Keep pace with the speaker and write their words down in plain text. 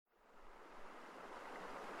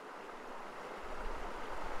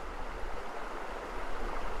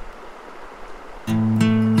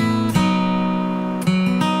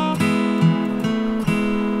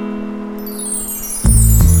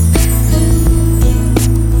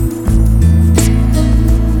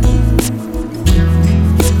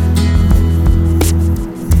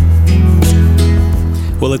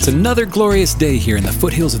it's another glorious day here in the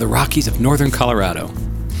foothills of the Rockies of northern Colorado.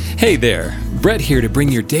 Hey there, Brett here to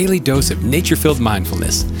bring your daily dose of nature-filled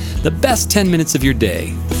mindfulness, the best 10 minutes of your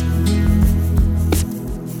day.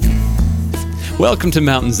 Welcome to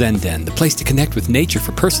Mountain Zen Den, the place to connect with nature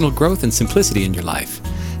for personal growth and simplicity in your life,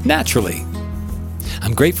 naturally.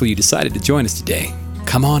 I'm grateful you decided to join us today.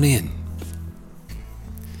 Come on in.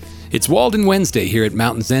 It's Walden Wednesday here at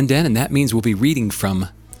Mountain Zen Den, and that means we'll be reading from,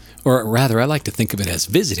 or rather, I like to think of it as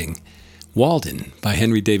visiting, Walden by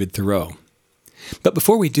Henry David Thoreau. But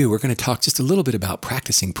before we do, we're going to talk just a little bit about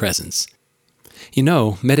practicing presence. You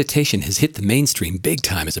know, meditation has hit the mainstream big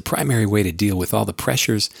time as a primary way to deal with all the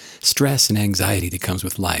pressures, stress, and anxiety that comes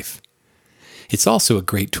with life. It's also a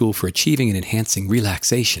great tool for achieving and enhancing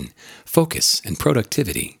relaxation, focus, and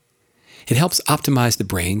productivity. It helps optimize the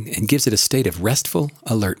brain and gives it a state of restful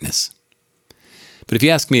alertness. But if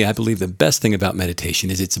you ask me, I believe the best thing about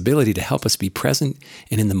meditation is its ability to help us be present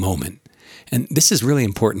and in the moment. And this is really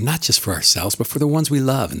important not just for ourselves, but for the ones we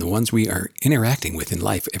love and the ones we are interacting with in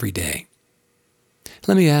life every day.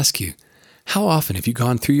 Let me ask you, how often have you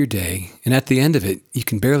gone through your day and at the end of it, you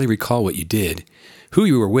can barely recall what you did, who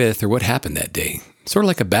you were with, or what happened that day? Sort of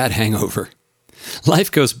like a bad hangover.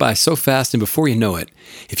 Life goes by so fast, and before you know it,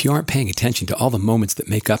 if you aren't paying attention to all the moments that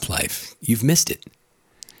make up life, you've missed it.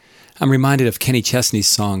 I'm reminded of Kenny Chesney's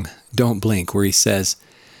song, Don't Blink, where he says,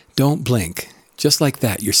 "Don't blink. Just like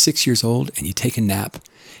that, you're 6 years old and you take a nap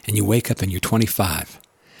and you wake up and you're 25.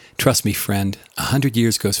 Trust me, friend, 100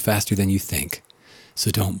 years goes faster than you think, so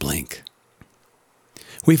don't blink."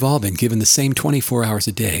 We've all been given the same 24 hours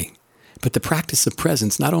a day, but the practice of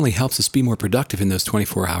presence not only helps us be more productive in those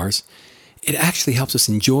 24 hours, it actually helps us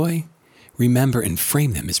enjoy, remember, and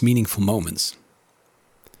frame them as meaningful moments.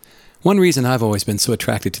 One reason I've always been so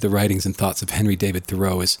attracted to the writings and thoughts of Henry David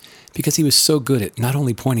Thoreau is because he was so good at not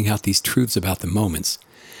only pointing out these truths about the moments,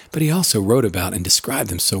 but he also wrote about and described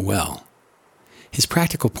them so well. His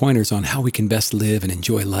practical pointers on how we can best live and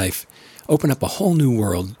enjoy life open up a whole new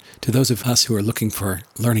world to those of us who are looking for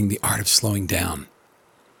learning the art of slowing down.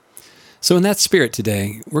 So in that spirit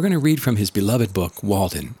today, we're going to read from his beloved book,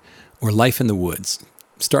 Walden, or Life in the Woods,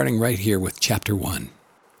 starting right here with Chapter 1.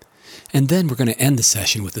 And then we're going to end the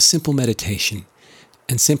session with a simple meditation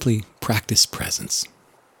and simply practice presence.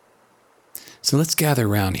 So let's gather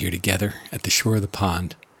around here together at the shore of the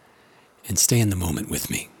pond and stay in the moment with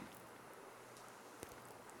me.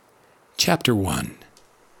 Chapter 1.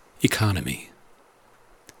 Economy.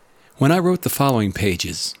 When I wrote the following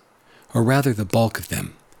pages, or rather the bulk of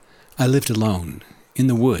them, I lived alone, in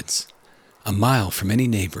the woods, a mile from any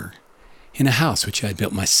neighbor, in a house which I had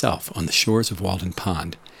built myself on the shores of Walden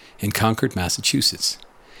Pond in Concord, Massachusetts,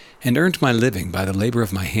 and earned my living by the labor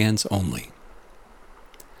of my hands only.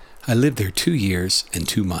 I lived there 2 years and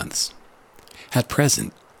 2 months. At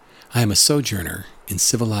present, I am a sojourner in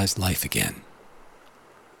civilized life again.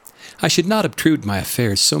 I should not obtrude my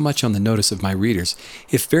affairs so much on the notice of my readers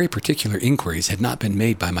if very particular inquiries had not been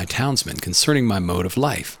made by my townsmen concerning my mode of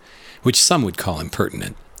life, which some would call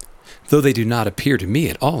impertinent, though they do not appear to me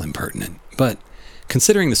at all impertinent, but,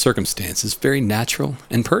 considering the circumstances, very natural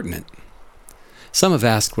and pertinent. Some have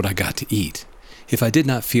asked what I got to eat, if I did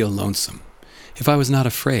not feel lonesome, if I was not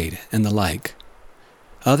afraid, and the like.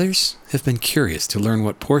 Others have been curious to learn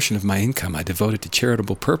what portion of my income I devoted to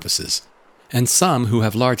charitable purposes, and some who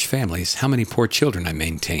have large families how many poor children I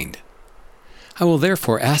maintained. I will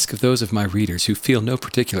therefore ask of those of my readers who feel no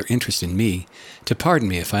particular interest in me to pardon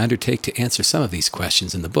me if I undertake to answer some of these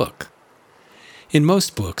questions in the book. In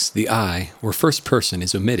most books, the I, or first person,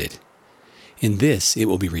 is omitted. In this, it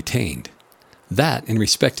will be retained. That, in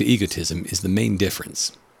respect to egotism, is the main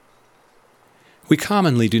difference. We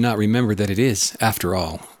commonly do not remember that it is, after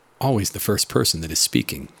all, always the first person that is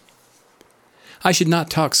speaking. I should not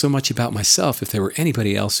talk so much about myself if there were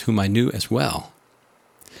anybody else whom I knew as well.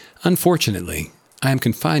 Unfortunately, I am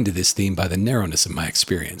confined to this theme by the narrowness of my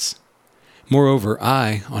experience. Moreover,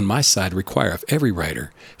 I, on my side, require of every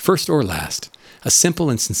writer, first or last, a simple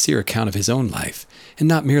and sincere account of his own life, and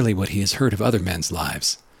not merely what he has heard of other men's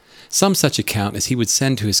lives, some such account as he would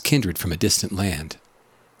send to his kindred from a distant land.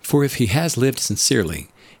 For if he has lived sincerely,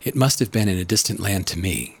 it must have been in a distant land to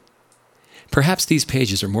me. Perhaps these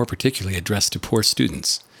pages are more particularly addressed to poor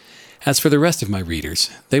students. As for the rest of my readers,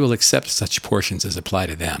 they will accept such portions as apply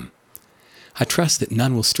to them. I trust that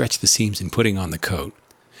none will stretch the seams in putting on the coat,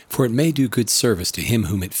 for it may do good service to him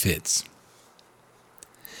whom it fits.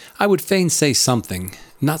 I would fain say something,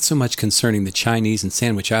 not so much concerning the Chinese and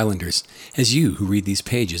Sandwich Islanders as you who read these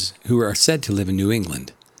pages, who are said to live in New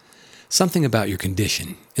England. Something about your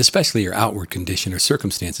condition, especially your outward condition or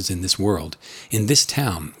circumstances in this world, in this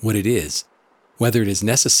town, what it is, whether it is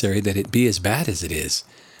necessary that it be as bad as it is,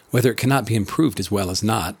 whether it cannot be improved as well as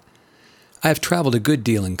not. I have traveled a good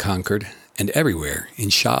deal in Concord, and everywhere, in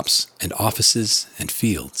shops and offices and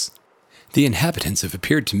fields. The inhabitants have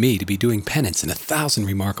appeared to me to be doing penance in 1,000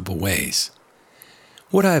 remarkable ways.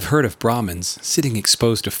 What I have heard of Brahmins sitting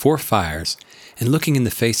exposed to 4 fires and looking in the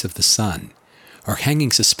face of the sun, or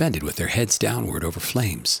hanging suspended with their heads downward over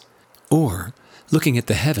flames, or looking at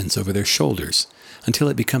the heavens over their shoulders until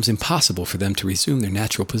it becomes impossible for them to resume their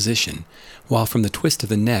natural position, while from the twist of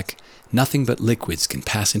the neck nothing but liquids can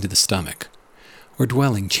pass into the stomach, or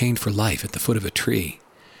dwelling chained for life at the foot of a tree,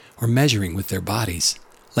 or measuring with their bodies,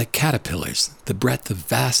 like caterpillars, the breadth of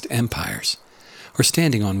vast empires, or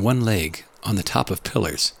standing on one leg on the top of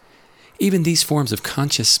pillars. Even these forms of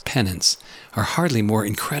conscious penance are hardly more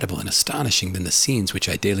incredible and astonishing than the scenes which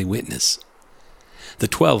I daily witness. The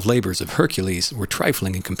 12 labors of Hercules were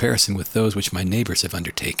trifling in comparison with those which my neighbors have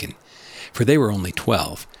undertaken, for they were only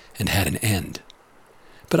 12 and had an end.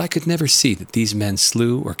 But I could never see that these men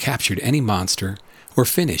slew or captured any monster or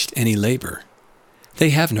finished any labor.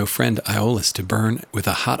 They have no friend Iolaus to burn with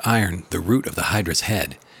a hot iron the root of the Hydra's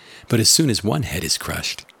head, but as soon as one head is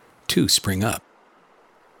crushed, 2 spring up.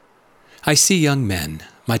 I see young men,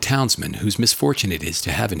 my townsmen, whose misfortune it is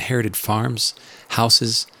to have inherited farms,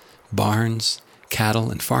 houses, barns,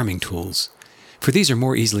 cattle, and farming tools, for these are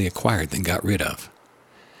more easily acquired than got rid of.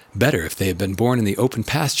 Better if they had been born in the open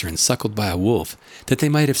pasture and suckled by a wolf, that they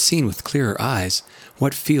might have seen with clearer eyes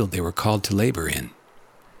what field they were called to labor in.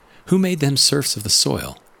 Who made them serfs of the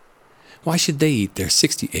soil? Why should they eat their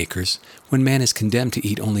 60 acres when man is condemned to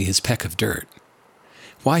eat only his peck of dirt?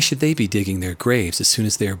 Why should they be digging their graves as soon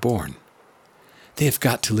as they are born? They have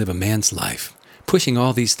got to live a man's life, pushing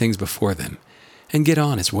all these things before them, and get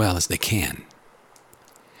on as well as they can.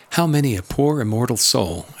 How many a poor immortal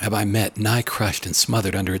soul have I met nigh crushed and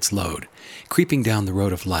smothered under its load, creeping down the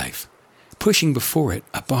road of life, pushing before it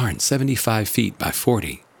a barn 75 feet by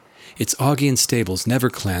 40, its Augean stables never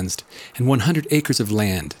cleansed, and 100 acres of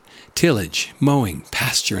land, tillage, mowing,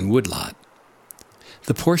 pasture, and woodlot.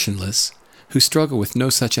 The portionless, who struggle with no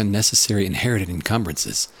such unnecessary inherited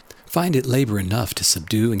encumbrances, find it labor enough to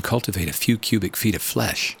subdue and cultivate a few cubic feet of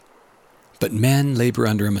flesh. But men labor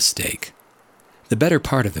under a mistake. The better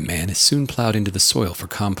part of the man is soon plowed into the soil for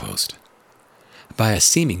compost. By a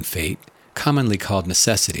seeming fate, commonly called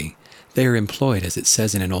necessity, they are employed, as it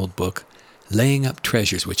says in an old book, laying up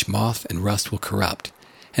treasures which moth and rust will corrupt,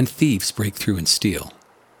 and thieves break through and steal.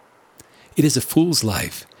 It is a fool's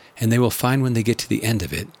life, and they will find when they get to the end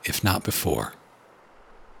of it, if not before.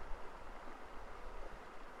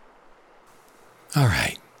 All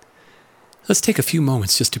right, let's take a few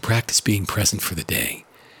moments just to practice being present for the day,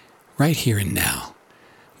 right here and now,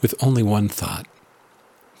 with only one thought: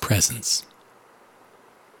 presence.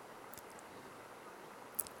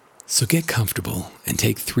 So get comfortable and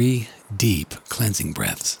take 3 deep cleansing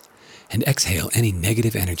breaths, and exhale any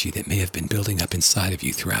negative energy that may have been building up inside of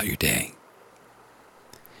you throughout your day.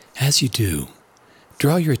 As you do,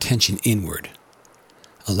 draw your attention inward.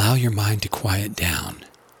 Allow your mind to quiet down,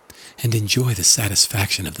 and enjoy the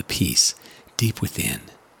satisfaction of the peace deep within,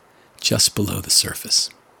 just below the surface.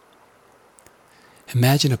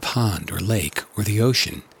 Imagine a pond or lake or the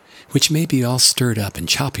ocean, which may be all stirred up and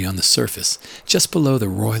choppy on the surface. Just below the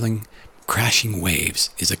roiling, crashing waves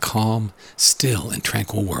is a calm, still, and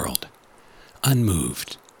tranquil world,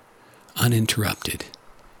 unmoved, uninterrupted,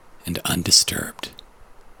 and undisturbed.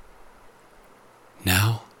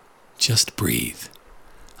 Now, just breathe,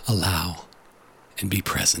 allow, and be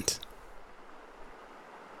present.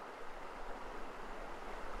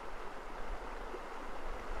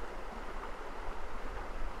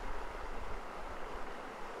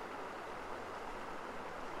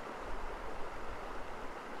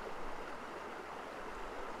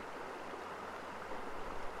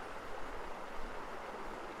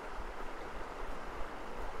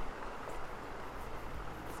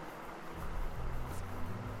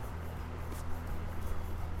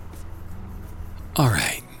 All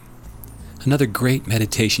right, another great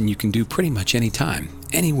meditation you can do pretty much anytime,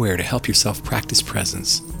 anywhere, to help yourself practice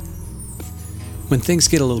presence. When things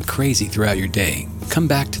get a little crazy throughout your day, come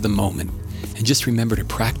back to the moment and just remember to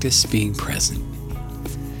practice being present.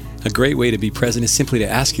 A great way to be present is simply to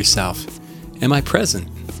ask yourself, am I present?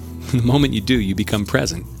 The moment you do, you become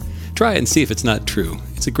present. Try it and see if it's not true.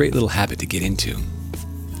 It's a great little habit to get into.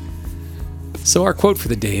 So our quote for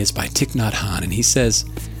the day is by Thich Nhat Hanh, and he says,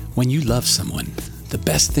 "When you love someone, the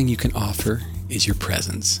best thing you can offer is your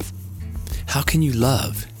presence. How can you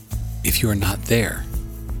love if you are not there?"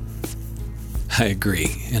 I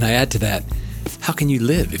agree, and I add to that, how can you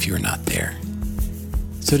live if you are not there?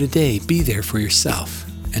 So today, be there for yourself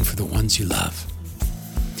and for the ones you love.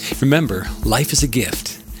 Remember, life is a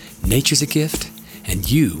gift, nature's a gift, and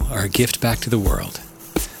you are a gift back to the world.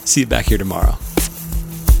 See you back here tomorrow.